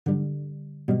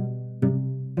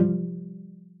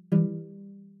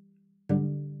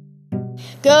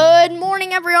Good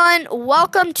morning, everyone.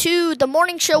 Welcome to the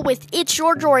morning show with It's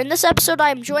Your Drawer. In this episode, I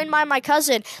am joined by my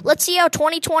cousin. Let's see how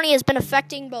 2020 has been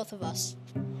affecting both of us.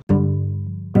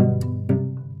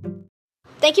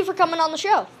 Thank you for coming on the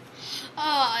show.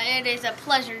 It is a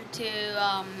pleasure to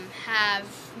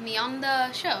have me on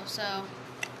the show. So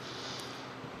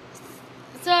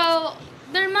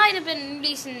there might have been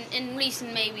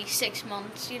recent maybe 6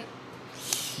 months,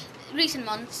 recent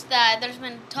months that there's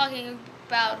been talking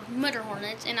about murder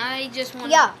hornets, and I just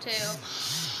wanted to,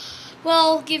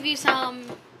 give you some,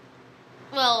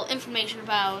 information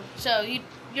about, so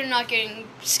you're not getting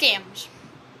scammed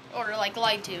or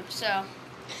lied to. So,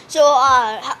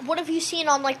 what have you seen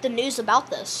on the news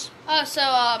about this? There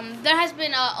has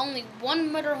been only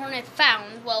one murder hornet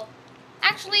found. Well,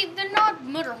 actually, they're not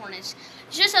murder hornets.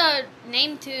 It's just a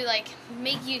name to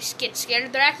make you get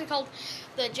scared. They're actually called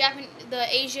the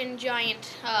Asian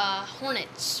giant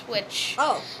hornets, which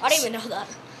I didn't even know that.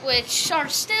 Which are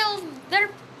still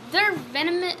their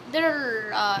venom.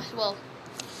 Their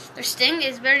sting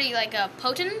is very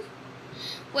potent,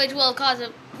 which will cause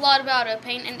a lot of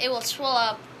pain, and it will swell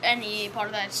up any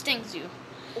part that stings you.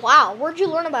 Wow, where'd you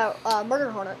learn about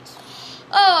murder hornets?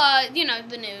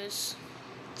 The news.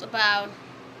 It's about.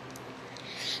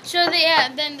 So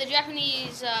then the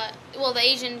Japanese, the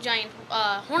Asian giant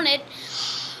hornet.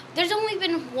 There's only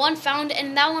been one found,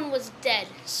 and that one was dead.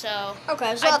 So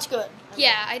okay, so that's good.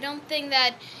 Yeah, I don't think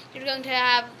that you're going to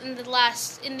have in the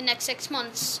next 6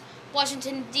 months,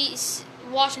 Washington to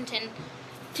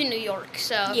New York.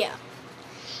 So yeah.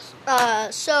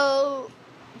 So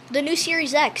the new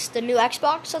Series X, the new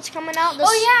Xbox that's coming out this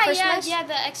Christmas? Yeah,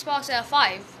 the Xbox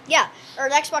 5. Yeah, or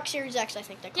the Xbox Series X, I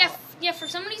think they call it. Yeah, for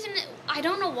some reason, I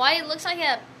don't know why, it looks like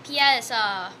a PS,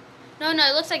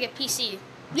 it looks like a PC.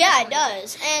 Yeah, it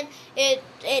does, and it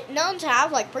known to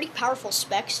have pretty powerful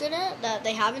specs in it that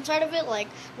they have inside of it,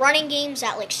 running games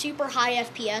at super high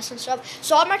FPS and stuff.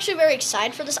 So I'm actually very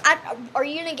excited for this. Are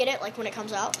you gonna get it when it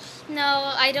comes out?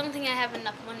 No, I don't think I have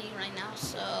enough money right now.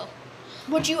 So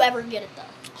would you ever get it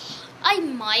though? I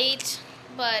might,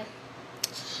 but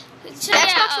the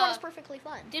Xbox One is perfectly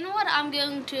fine. Do you know what I'm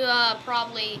going to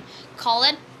probably call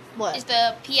it? What is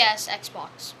the PS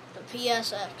Xbox? The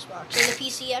PS Xbox. Or the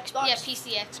PC Xbox? Yeah,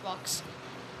 PC Xbox.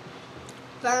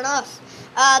 Fair enough.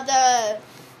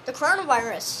 The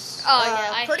coronavirus.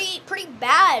 Pretty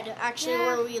bad, actually,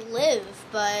 where we live.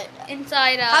 But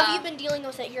inside. How have you been dealing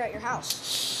with it here at your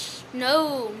house?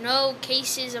 No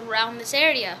cases around this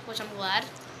area, which I'm glad.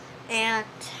 And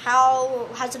how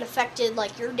has it affected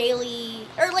your daily,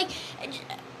 or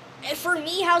for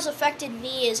me, how's affected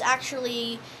me is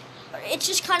actually. It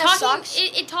just kind of sucks.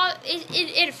 It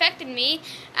affected me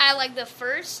at the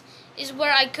first is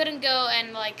where I couldn't go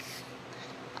and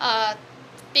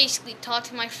basically talk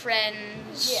to my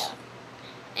friends. Yeah.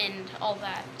 And all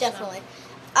that. Definitely. So.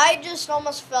 I just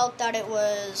almost felt that it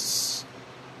was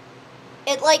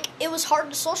hard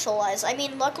to socialize. I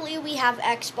mean, luckily we have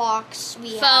Xbox,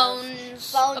 we have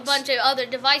phones, a bunch of other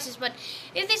devices, but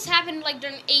if this happened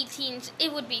during 18s,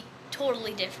 it would be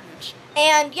totally different.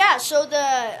 And yeah, so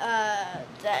the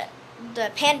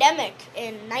pandemic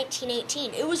in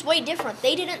 1918, it was way different.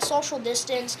 They didn't social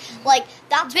distance. They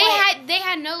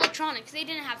had no electronics. They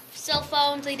didn't have cell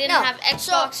phones. They didn't have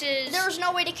Xboxes. So there was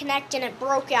no way to connect, and it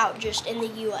broke out just in the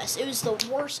U.S. It was the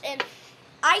worst. And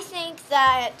I think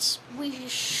that we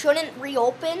shouldn't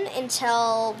reopen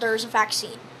until there's a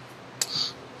vaccine.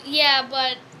 Yeah,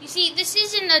 but you see, this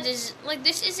isn't a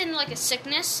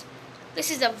sickness. This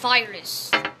is a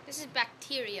virus. This is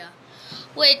bacteria,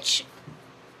 which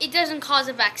it doesn't cause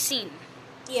a vaccine.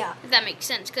 Yeah. If that makes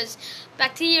sense, because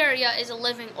bacteria is a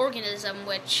living organism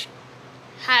which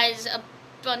has a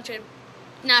bunch of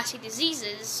nasty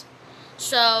diseases.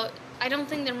 So I don't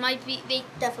think there might be.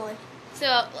 Definitely.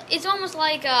 So it's almost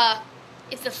like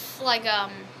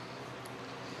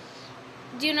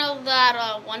do you know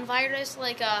that one virus do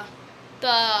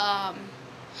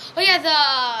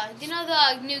you know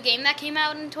the new game that came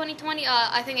out in 2020?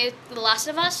 I think it's The Last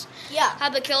of Us. Yeah.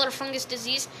 Had the killer fungus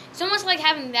disease. It's almost like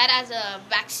having that as a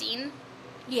vaccine.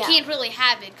 Yeah. You can't really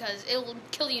have it because it will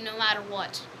kill you no matter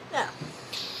what. Yeah.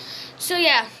 So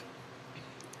yeah.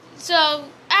 So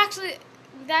actually,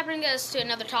 that brings us to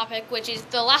another topic, which is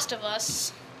The Last of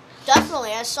Us.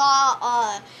 Definitely. I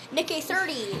saw Nick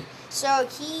A30. So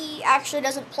he actually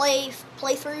doesn't play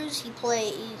playthroughs. He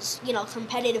plays,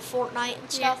 competitive Fortnite and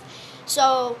stuff. Yeah.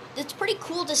 So it's pretty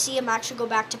cool to see him actually go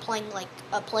back to playing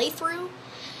a playthrough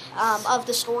of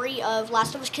the story of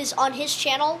Last of Us. Because on his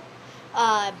channel,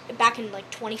 back in like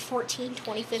 2014,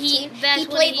 2015. That's He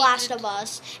when played he Last did- of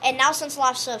Us, and now since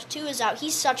Last of Us 2 is out,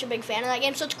 he's such a big fan of that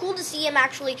game. So it's cool to see him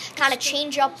actually kind of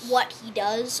change up what he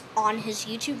does on his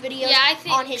YouTube videos, Yeah, I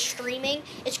think- on his streaming.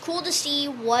 It's cool to see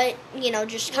what,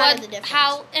 just kind of the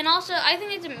difference. And also, I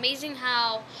think it's amazing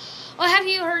how. Oh, have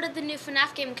you heard of the new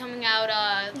FNAF game coming out?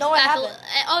 No, I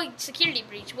haven't. Security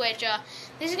Breach, which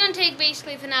this is going to take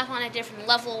basically FNAF on a different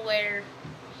level where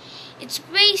it's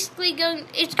basically going.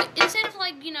 It's instead of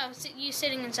like you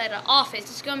sitting inside an office,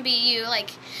 it's going to be you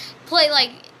like play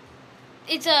like.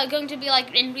 It's going to be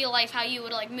like in real life how you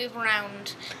would like move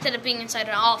around instead of being inside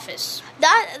an office.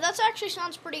 That's actually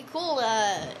sounds pretty cool.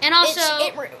 And also,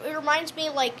 it reminds me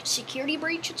of, like Security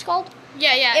Breach. It's called.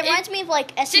 Yeah. It reminds me of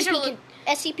like Digital-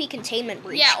 SCP Containment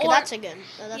Breach. Yeah, 'cause or- that's a good.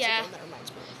 That's yeah. a game that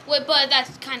reminds me of. Well, but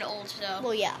that's kind of old, so.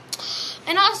 Well, yeah.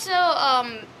 And also,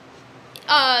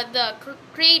 the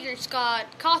creator Scott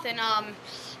Cawthon,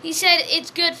 he said it's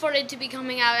good for it to be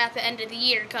coming out at the end of the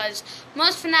year because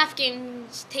most FNAF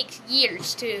games takes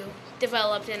years to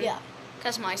develop and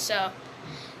customize. So,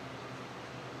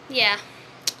 yeah.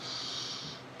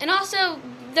 And also,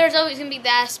 there's always going to be the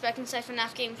aspect inside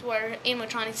FNAF games where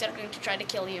animatronics are going to try to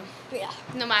kill you. Yeah.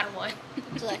 No matter what.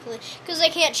 Exactly. Because they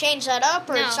can't change that up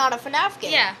or it's not a FNAF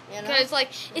game. Yeah. You know? Because, like,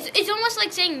 it's almost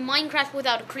like saying Minecraft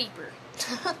without a creeper.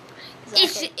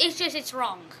 Exactly. It's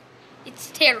wrong.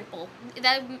 It's terrible.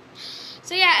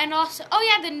 So, yeah, and also... Oh,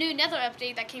 yeah, the new Nether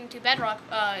update that came to Bedrock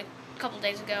a couple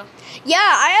days ago. Yeah,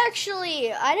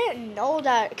 I didn't know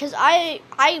that because I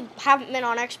haven't been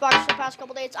on Xbox for the past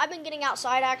couple days. I've been getting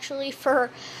outside actually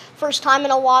for first time in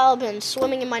a while. I've been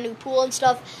swimming in my new pool and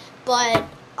stuff, but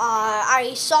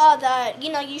I saw that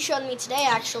you showed me today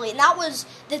actually, and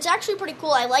that's actually pretty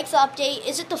cool. I like the update.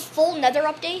 Is it the full Nether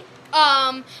update?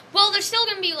 Well, there's still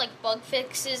gonna be like bug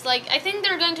fixes. Like I think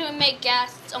they're going to make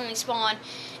ghasts only spawn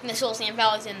in the Soul Sand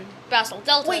Valleys and Basalt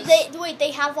Deltas. Wait,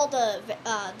 they have all the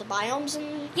biomes in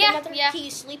the Nether? Yeah. Can you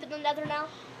sleep in the Nether now?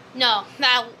 No,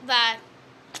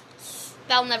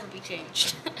 that'll never be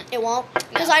changed. It won't?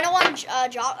 Because I know on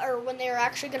Java, or when they were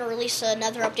actually going to release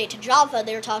another update to Java,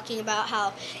 they were talking about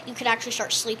how you could actually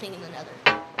start sleeping in the Nether.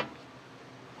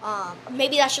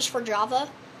 Maybe that's just for Java?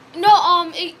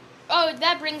 No,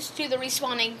 that brings to the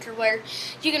respawn anchor where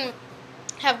you can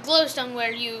have glowstone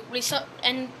where you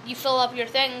and you fill up your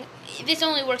thing. This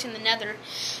only works in the Nether,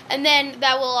 and then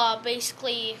that will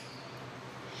basically.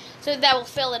 So that will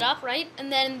fill it up, right?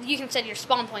 And then you can set your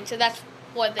spawn point. So that's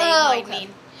what they might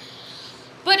mean.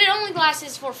 But it only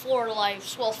lasts for 4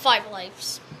 lives. Well, 5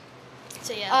 lives.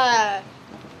 So yeah.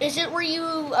 Is it where you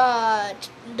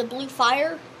the blue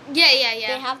fire? Yeah.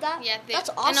 They have that. Yeah,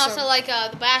 that's awesome. And also like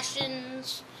the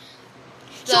bastions.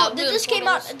 So did this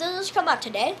come out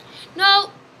today?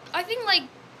 No, I think like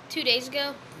 2 days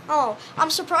ago. Oh,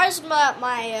 I'm surprised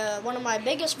my one of my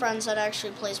biggest friends that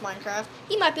actually plays Minecraft.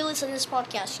 He might be listening to this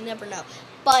podcast. You never know.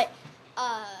 But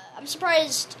I'm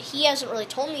surprised he hasn't really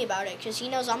told me about it because he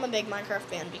knows I'm a big Minecraft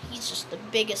fan. But he's just the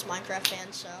biggest Minecraft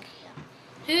fan. So yeah.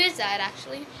 Who is that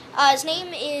actually? His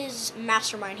name is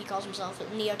Mastermind. He calls himself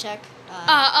Neotech.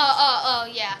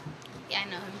 Yeah, I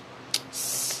know him.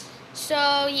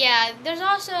 So yeah, there's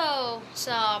also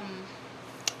some.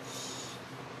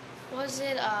 Was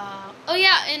it? Oh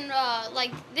yeah, and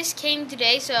like this came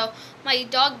today. So my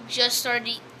dog just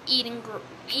started eating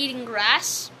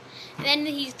grass, and then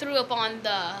he threw up on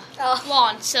the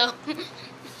lawn. So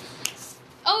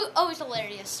it's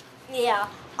hilarious. Yeah,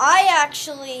 I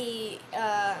actually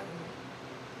I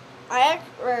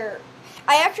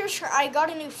got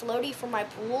a new floaty for my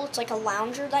pool. It's like a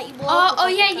lounger that you blow up. Oh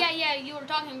yeah. You were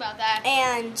talking about that.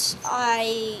 And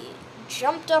I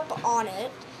jumped up on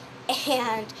it,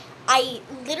 and I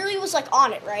literally was like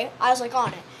on it, right? I was like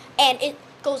on it, and it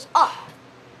goes up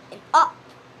and up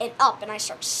and up, and I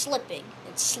start slipping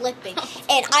and slipping,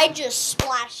 and I just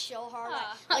splashed so hard.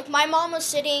 Like my mom was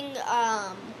sitting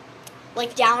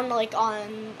like down like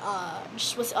on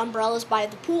just with umbrellas by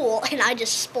the pool, and I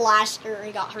just splashed her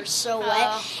and got her so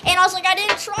wet. And I was like, I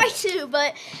didn't try to,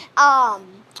 but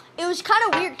it was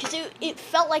kind of weird because it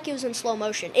felt like it was in slow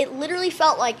motion. It literally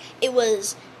felt like it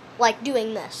was like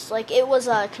doing this, like it was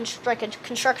a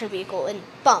construction vehicle, and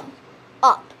bum,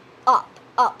 up,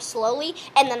 slowly,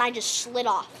 and then I just slid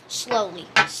off slowly,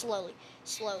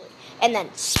 and then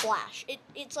splash.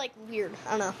 It's like weird.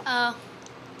 I don't know.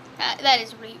 That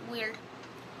is really weird.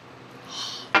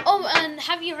 Oh, and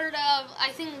have you heard of? I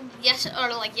think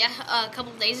a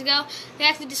couple of days ago, they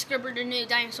actually discovered a new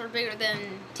dinosaur bigger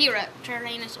than T-Rex,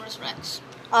 Tyrannosaurus Rex.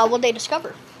 What they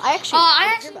discover? I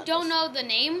actually don't know the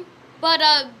name, but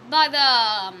by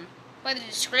by the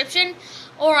description,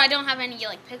 or I don't have any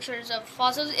like pictures of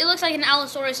fossils. It looks like an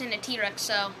Allosaurus and a T-Rex,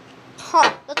 so.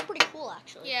 Huh, that's pretty cool,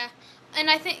 actually. Yeah, and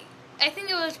I think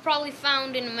it was probably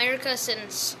found in America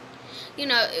since, we're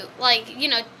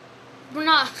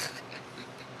not,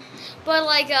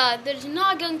 but there's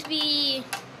not going to be,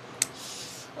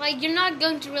 you're not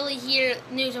going to really hear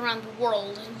news around the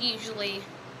world usually.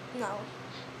 No.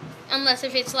 Unless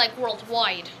if it's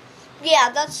worldwide.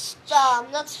 Yeah, that's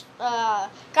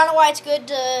kind of why it's good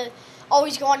to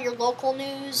always go on your local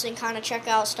news and kind of check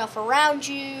out stuff around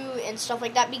you and stuff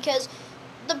like that, because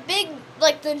a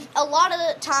lot of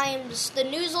the times the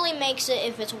news only makes it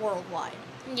if it's worldwide.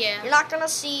 Yeah. You're not gonna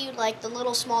see the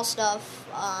little small stuff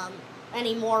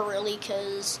anymore, really,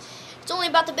 because it's only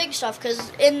about the big stuff.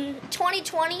 Because in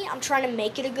 2020, I'm trying to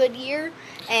make it a good year,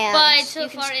 but so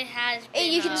far it has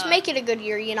been, you can just make it a good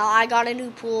year. I got a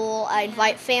new pool. I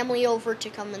invite family over to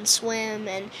come and swim,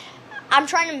 and I'm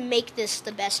trying to make this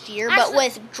the best year. But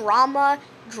with drama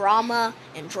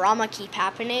keep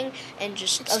happening, and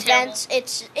just events, terrible.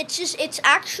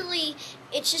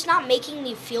 It's just not making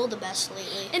me feel the best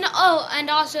lately. And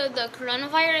also the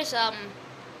coronavirus,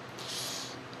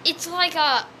 it's going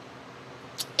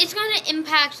to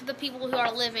impact the people who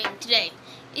are living today.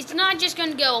 It's not just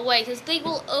going to go away, because they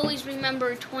will always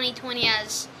remember 2020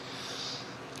 as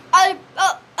a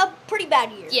pretty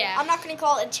bad year. Yeah. I'm not going to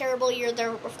call it a terrible year. There,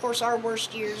 of course, are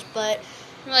worst years, but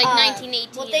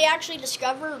 1918. What they actually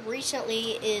discovered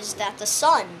recently is that the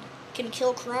sun can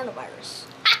kill coronavirus.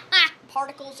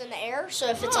 Particles in the air, so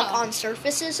if it's on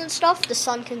surfaces and stuff, the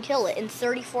sun can kill it in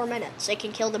 34 minutes. It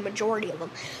can kill the majority of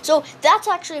them. So that's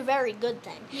actually a very good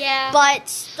thing. Yeah.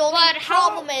 But the only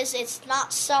problem is it's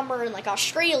not summer in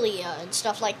Australia and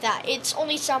stuff like that. It's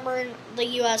only summer in the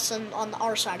U.S. and on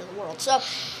our side of the world. So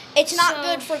it's not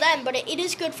good for them, but it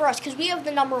is good for us, because we have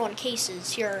the number 1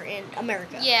 cases here in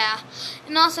America. Yeah.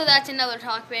 And also that's another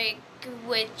topic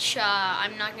which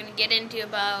I'm not going to get into,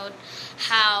 about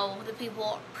how the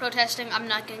people protesting. I'm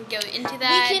not going to go into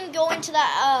that. We can go into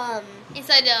that.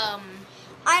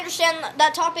 I understand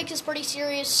that topic is pretty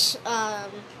serious,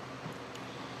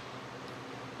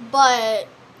 but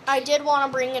I did want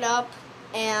to bring it up,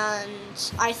 and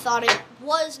I thought it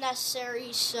was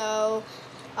necessary. So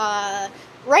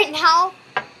right now,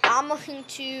 I'm looking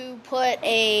to put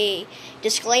a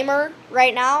disclaimer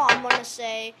right now. I'm going to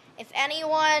say, if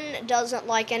anyone doesn't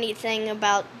like anything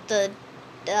about the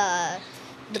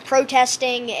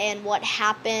protesting and what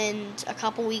happened a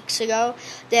couple weeks ago,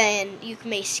 then you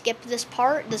may skip this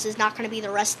part. This is not going to be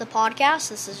the rest of the podcast.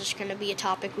 This is just going to be a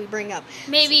topic we bring up.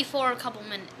 Maybe for a couple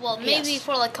minutes. Well, maybe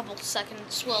for a couple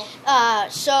seconds. Well,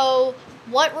 so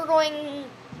what we're going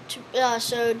to...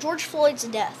 so George Floyd's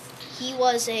death. He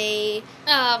was a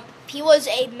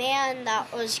man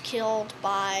that was killed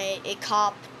by a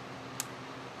cop.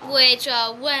 Which,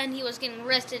 when he was getting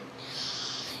arrested,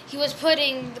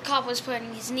 the cop was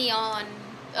putting his knee on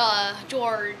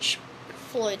George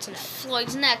Floyd's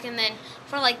neck, and then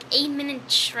for 8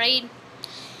 minutes straight.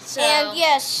 So. And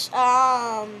yes,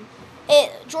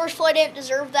 George Floyd didn't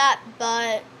deserve that,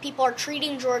 but people are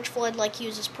treating George Floyd like he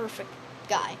was this perfect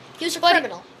guy. He was a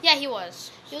criminal. Yeah, he was.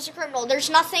 He was a criminal. There's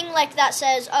nothing that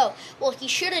says, oh, well, he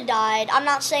should have died. I'm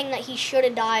not saying that he should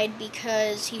have died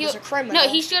because he was a criminal. No,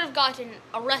 he should have gotten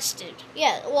arrested.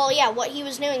 Yeah, well, yeah, what he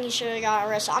was doing, he should have got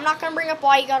arrested. I'm not going to bring up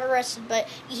why he got arrested, but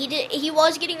he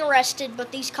was getting arrested,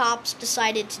 but these cops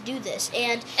decided to do this.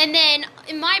 And then,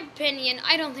 in my opinion,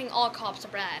 I don't think all cops are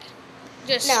bad.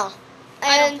 No.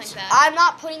 I don't think that. I'm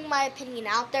not putting my opinion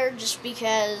out there just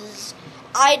because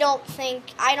I don't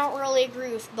really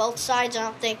agree with both sides. I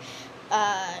don't think...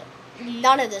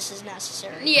 none of this is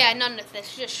necessary. Yeah, none of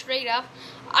this. Just straight up.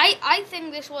 I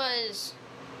think this was...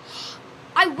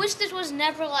 I wish this was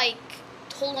never,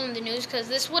 told on the news, because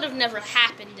this would have never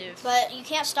happened if... But you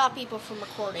can't stop people from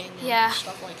recording and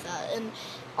stuff like that. And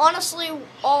honestly,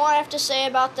 all I have to say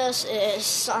about this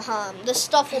is this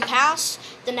stuff will pass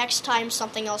the next time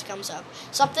something else comes up.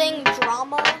 Something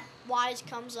drama-wise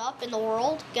comes up in the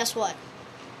world, guess what?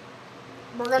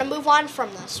 We're going to move on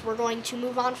from this. We're going to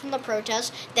move on from the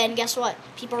protest. Then guess what?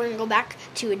 People are going to go back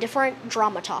to a different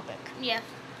drama topic. Yeah.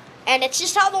 And it's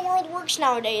just how the world works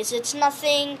nowadays. It's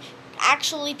nothing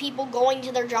actually people going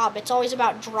to their job. It's always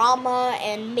about drama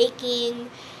and making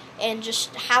and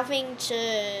just having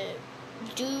to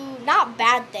do not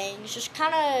bad things, just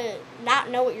kind of not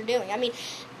know what you're doing. I mean,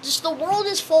 just the world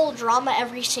is full of drama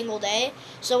every single day.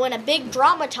 So when a big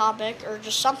drama topic or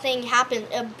just something happens,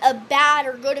 a bad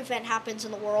or good event happens in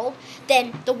the world,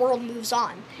 then the world moves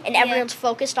on. And everyone's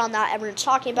focused on that. Everyone's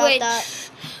talking about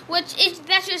that.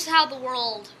 That's just how the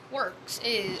world works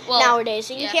is nowadays.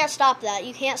 And you can't stop that.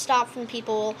 You can't stop from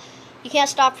people. You can't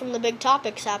stop from the big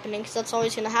topics happening because that's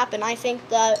always going to happen. I think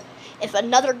that if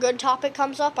another good topic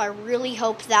comes up, I really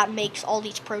hope that makes all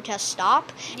these protests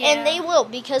stop. Yeah. And they will,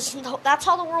 because that's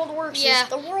how the world works. Yeah.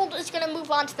 The world is going to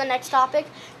move on to the next topic,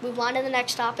 move on to the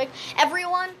next topic.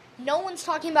 No one's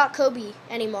talking about Kobe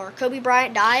anymore. Kobe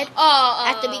Bryant died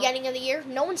at the beginning of the year.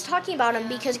 No one's talking about him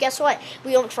because guess what?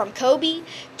 We went from Kobe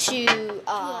to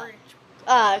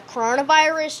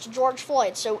coronavirus to George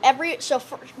Floyd.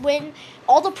 When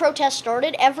all the protests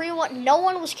started, no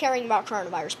one was caring about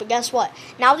coronavirus. But guess what?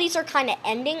 Now these are kind of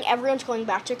ending. Everyone's going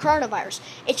back to coronavirus.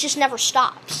 It just never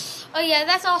stops. Oh yeah,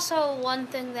 that's also one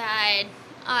thing that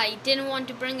I didn't want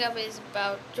to bring up is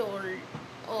about George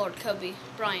or Kobe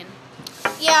Bryant.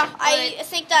 Yeah, I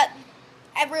think that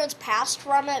everyone's passed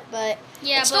from it, but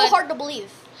it's still hard to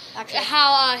believe. Actually.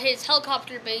 How his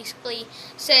helicopter basically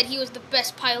said he was the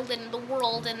best pilot in the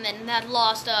world, and then that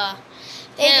lost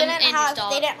They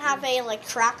didn't have a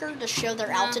tracker to show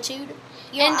their altitude.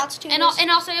 You know what altitude is?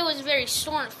 And also it was very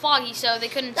foggy, so they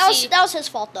couldn't see. That was his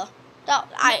fault, though.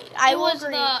 I will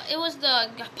agree. It was the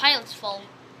pilot's fault.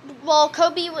 Well,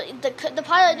 Kobe, the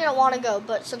pilot didn't want to go,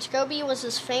 but since Kobe was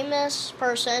this famous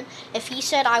person, if he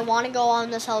said, I want to go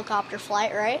on this helicopter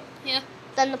flight, right? Yeah.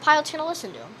 Then the pilot's going to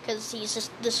listen to him, because he's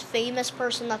just this famous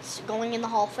person that's going in the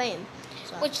Hall of Fame.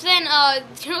 So. Which then, you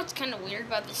know what's kind of weird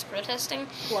about this protesting?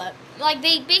 What? Like,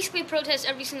 they basically protest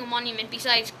every single monument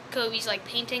besides Kobe's,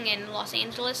 painting in Los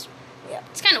Angeles. Yeah.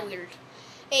 It's kind of weird.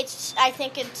 I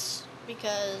think it's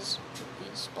because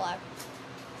he's black.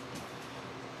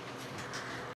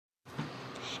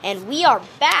 And we are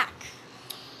back.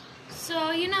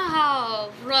 So, you know how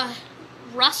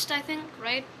Rust, I think,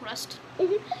 right? Rust?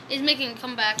 Mm-hmm. Is making a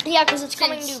comeback. Yeah, because it's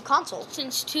coming to console.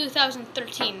 Since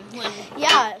 2013.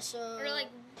 Yeah, so... Or,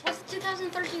 was it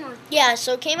 2013 or... Yeah,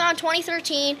 so it came out in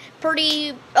 2013.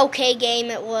 Pretty okay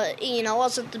game. It was,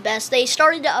 wasn't the best. They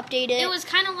started to update it. It was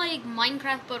kind of like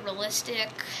Minecraft, but realistic.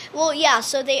 Well, yeah,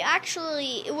 so they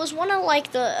actually... It was one of,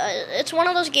 it's one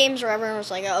of those games where everyone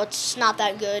was like, oh, it's not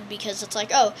that good, because it's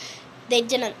like, oh... They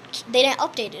didn't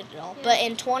update it at all. Yeah. But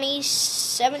in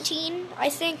 2017, I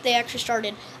think, they actually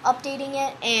started updating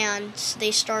it, and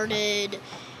they started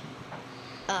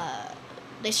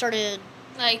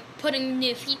putting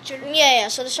new features. Yeah,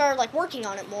 so they started, working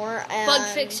on it more. And, bug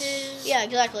fixes. Yeah,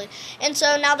 exactly. And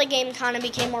so now the game kind of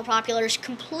became more popular. It's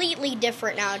completely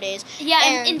different nowadays. Yeah,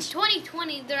 and in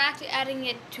 2020, they're actually adding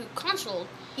it to console.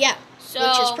 Yeah,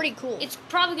 which is pretty cool. It's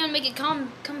probably going to make it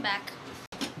come back.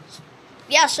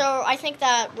 Yeah, so I think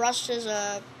that Rust is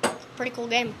a pretty cool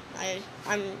game.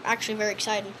 I'm actually very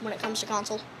excited when it comes to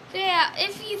console. Yeah,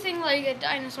 if you think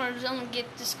dinosaurs only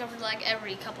get discovered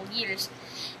every couple years,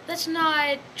 that's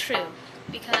not true,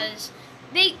 because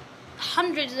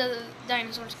hundreds of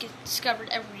dinosaurs get discovered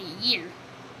every year.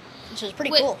 Which is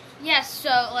pretty cool. Yes,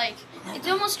 so it's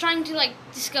almost trying to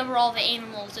discover all the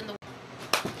animals in the world.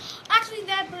 Actually,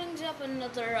 that brings up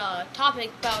another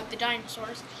topic about the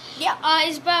dinosaurs. Yeah.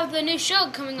 It's about the new show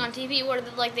coming on TV where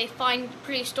they find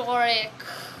prehistoric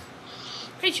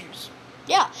creatures.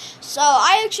 Yeah. So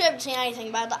I actually haven't seen anything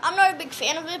about that. I'm not a big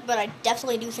fan of it, but I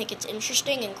definitely do think it's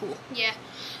interesting and cool. Yeah.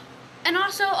 And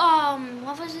also,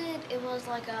 what was it? It was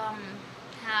what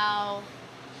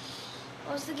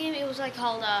was the game? It was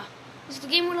called it's the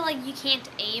game where you can't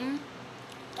aim.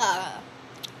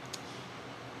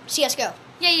 CS:GO.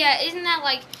 Yeah, isn't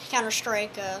that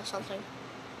Counter-Strike, something.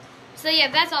 So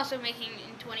yeah, that's also making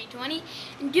in 2020.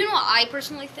 And do you know what I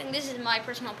personally think? This is my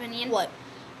personal opinion. What?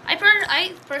 I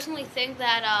personally think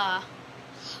that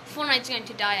Fortnite's going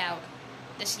to die out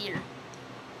this year.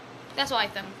 That's what I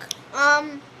think.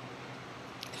 I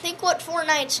think what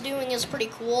Fortnite's doing is pretty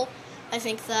cool. I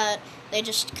think that they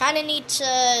just kind of need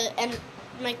to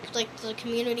make the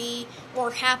community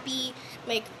more happy,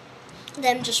 make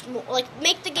them just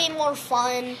make the game more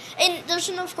fun. And there's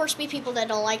gonna of course be people that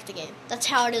don't like the game. That's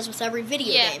how it is with every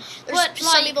video game. There's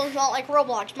some people who don't like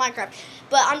Roblox, Minecraft.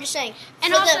 But I'm just saying,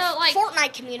 and for also, the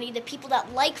Fortnite community, the people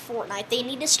that like Fortnite, they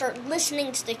need to start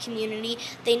listening to the community.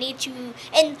 They need to,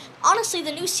 and honestly,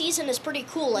 the new season is pretty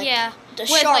cool. The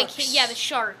sharks. The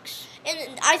sharks.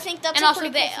 And I think that's and a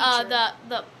pretty cool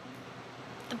feature.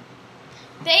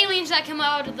 The aliens that come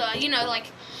out of the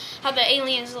how the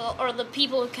aliens or the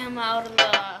people who come out of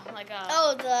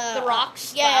the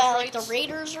rocks. Yeah, the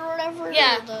raiders or whatever.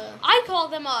 Yeah, I call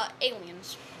them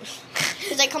aliens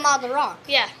because they come out of the rock.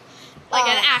 Yeah,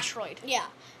 an asteroid. Yeah,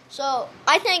 so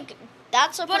I think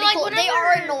that's a pretty cool. They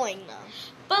are annoying though.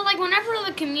 But whenever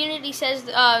the community says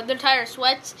they're tired of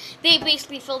sweats, they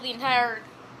basically fill the entire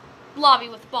lobby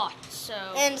with bots. So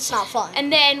And it's not fun.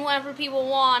 and then whenever people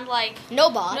want like no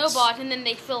bots. no bot, and then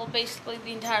they fill basically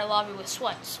the entire lobby with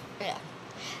sweats. Yeah.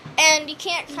 And you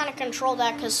can't kind of control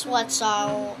that because sweats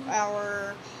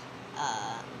are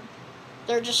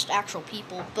they're just actual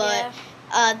people. But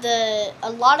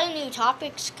a lot of new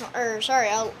topics,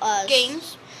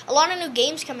 Games. A lot of new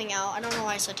games coming out. I don't know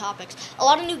why I said topics. A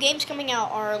lot of new games coming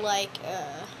out are like,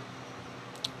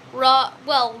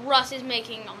 Russ is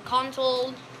making on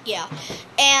console. yeah,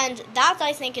 and that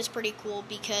I think is pretty cool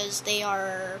because they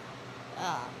are,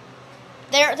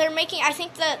 they're making. I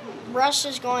think that Russ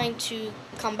is going to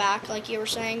come back, like you were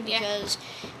saying, because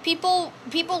people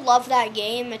love that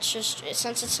game. It's just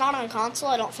since it's not on console,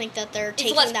 I don't think that they're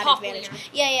taking that popular. advantage.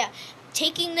 Yeah.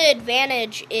 Taking the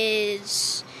advantage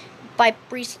is by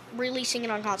releasing it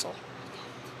on console.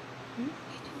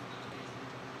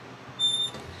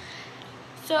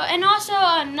 So, and also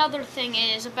another thing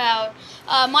is about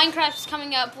Minecraft's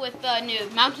coming up with a new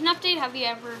mountain update. Have you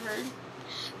ever heard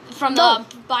from the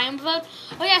biome vote?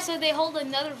 Oh yeah, so they hold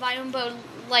another biome vote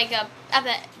like at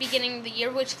the beginning of the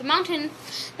year, which the mountain,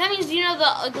 that means, you know, the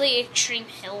ugly extreme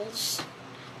hills,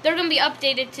 they're going to be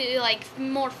updated to like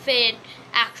more fit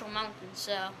actual mountains.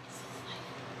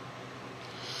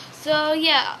 So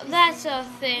yeah, that's a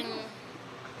thing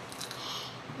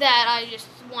that I just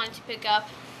wanted to pick up.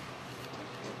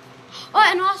 Oh,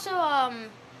 and also,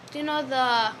 do you know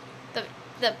the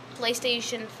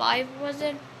PlayStation 5, was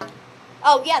it?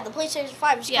 Oh yeah, the PlayStation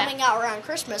 5 is coming out around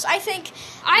Christmas. I think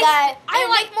that they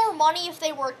make more money if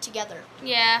they work together.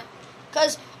 Yeah.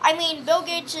 Because, I mean, Bill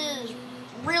Gates is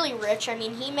really rich. I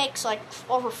mean, he makes like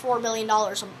over $4 million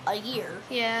a year.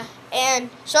 Yeah. And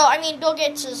so, I mean, Bill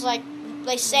Gates is like,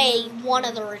 they say, one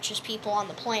of the richest people on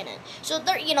the planet. So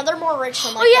they're more rich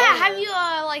than like. Oh yeah, have you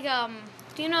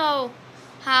do you know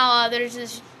how there's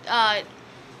this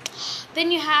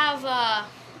then you have the,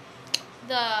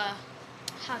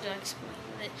 how do I explain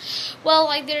it? Well,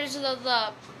 like there's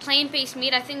the plant-based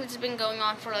meat. I think this has been going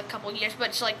on for a couple of years, but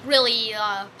it's like really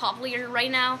popular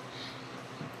right now.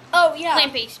 Oh yeah,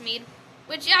 plant-based meat,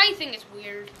 which I think is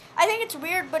weird. I think it's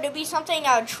weird, but it'd be something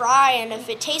I would try, and if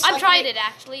it tastes I've tried it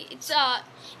actually. It's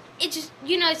just,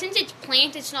 you know, since it's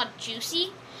plant, it's not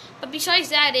juicy, but besides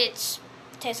that, it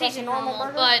tastes like a normal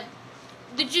burger. But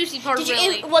the juicy part was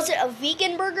it a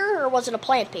vegan burger or was it a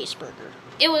plant-based burger?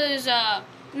 It was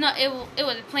it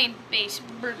was a plant-based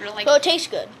burger. Like, so it tastes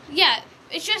good. Yeah,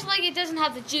 it's just like it doesn't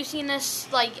have the juiciness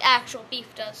like actual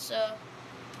beef does. So.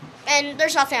 And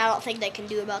there's nothing I don't think they can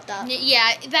do about that.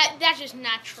 Yeah, that's just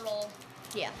natural.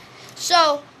 Yeah.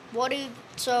 So would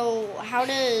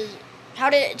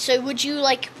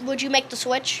you make the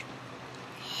switch?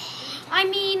 I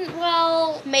mean,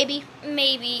 well, maybe.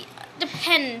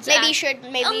 Depends. Maybe you should.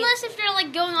 Maybe unless if you're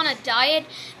like going on a diet,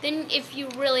 then if you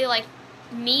really like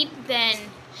meat, then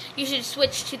you should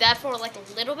switch to that for like a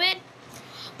little bit.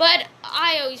 But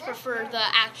I always prefer the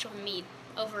actual meat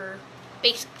over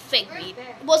basic fake meat.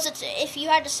 Was it if you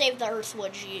had to save the earth?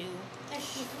 Would you?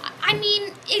 I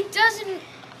mean, it doesn't.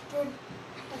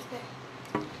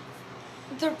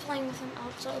 They're playing with him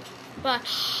outside. But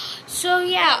so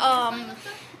yeah,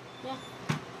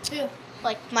 yeah.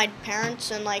 Like my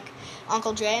parents and like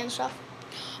Uncle Jay and stuff.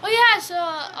 Oh yeah, so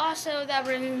also that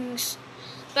brings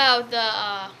about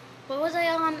the what was I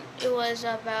on? It was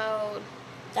about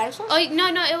dinosaurs? Oh no,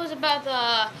 it was about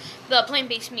the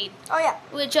plant-based meat. Oh yeah.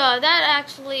 Which that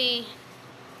actually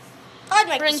I'd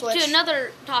make brings the switch. to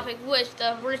another topic, which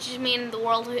the richest man in the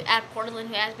world at Portland,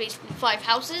 who has basically 5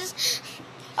 houses.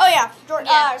 Oh yeah,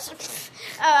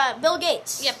 Bill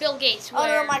Gates. Yeah, Bill Gates.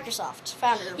 Owner of Microsoft,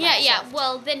 founder of Microsoft. Yeah.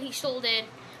 Well, then he sold it,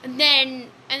 and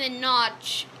then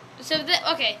Notch. So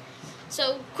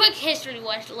quick history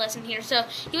lesson here. So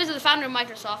he was the founder of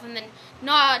Microsoft, and then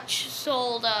Notch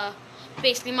sold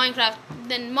basically Minecraft.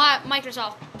 Then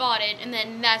Microsoft bought it, and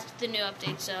then that's the new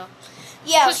update. So.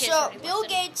 Yeah, so Bill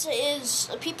Gates is,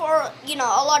 a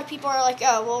lot of people are like,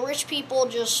 oh, well, rich people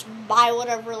just buy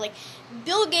whatever. Like,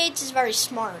 Bill Gates is very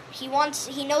smart. He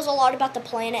knows a lot about the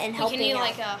planet and helping he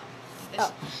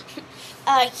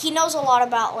knows a lot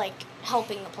about, like,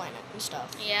 helping the planet and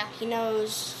stuff. Yeah. He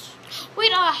knows.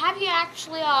 Wait, have you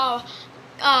actually,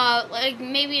 like,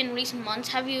 maybe in recent months,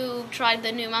 have you tried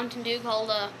the new Mountain Dew called,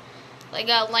 like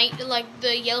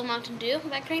the yellow Mountain Dew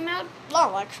that came out?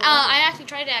 No, actually. I actually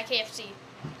tried it at KFC.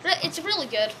 It's really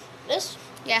good. This?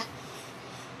 Yeah.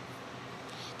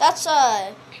 That's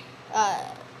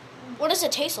what does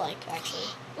it taste like actually?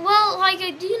 Well, like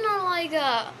do you know like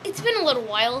it's been a little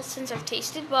while since I've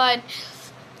tasted, but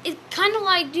it's kind of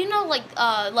like, do you know like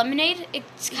lemonade?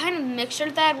 It's kind of mixed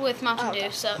that with Mountain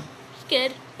Dew, so it's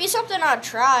good. Be something I'd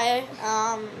try.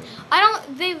 I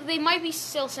don't. They might be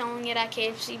still selling it at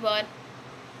KFC, but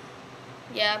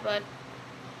yeah, but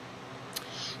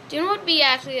do you know what would be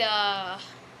actually Oh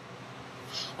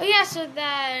yeah, so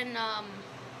then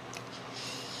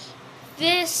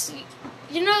this,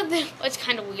 it's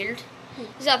kind of weird.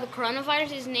 Is that the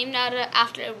coronavirus is named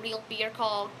after a real beer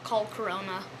called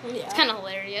Corona. Yeah. It's kind of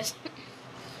hilarious.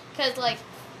 Because,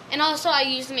 and also I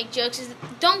used to make jokes, is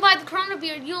don't buy the Corona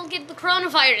beer, you'll get the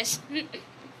coronavirus.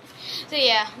 So,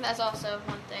 yeah, that's also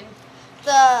one thing.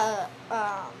 The,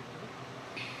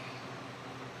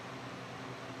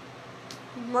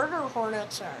 murder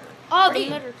hornets are The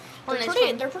murder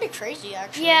hornets. they're pretty crazy,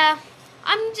 actually. Yeah.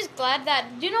 I'm just glad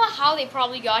that, do you know how they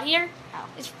probably got here? How?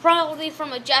 It's probably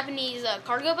from a Japanese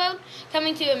cargo boat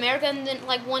coming to America, and then,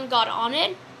 one got on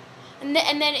it. And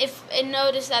then if it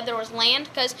noticed that there was land,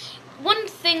 because one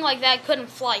thing like that couldn't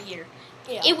fly here.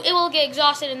 Yeah. It will get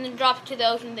exhausted and then drop into the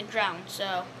ocean and then drown,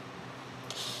 so.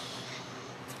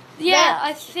 Yeah,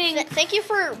 I think. Thank you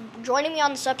for joining me on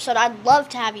this episode. I'd love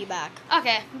to have you back.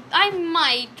 Okay, I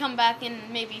might come back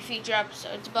in maybe future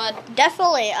episodes, but.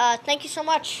 Definitely. Thank you so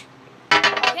much.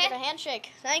 Okay. For the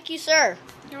handshake. Thank you, sir.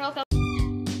 You're welcome.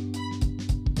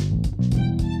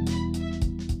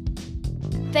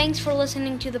 Thanks for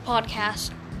listening to the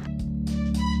podcast.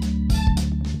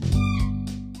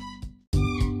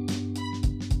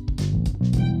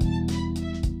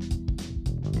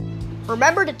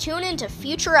 Remember to tune in to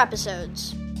future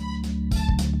episodes.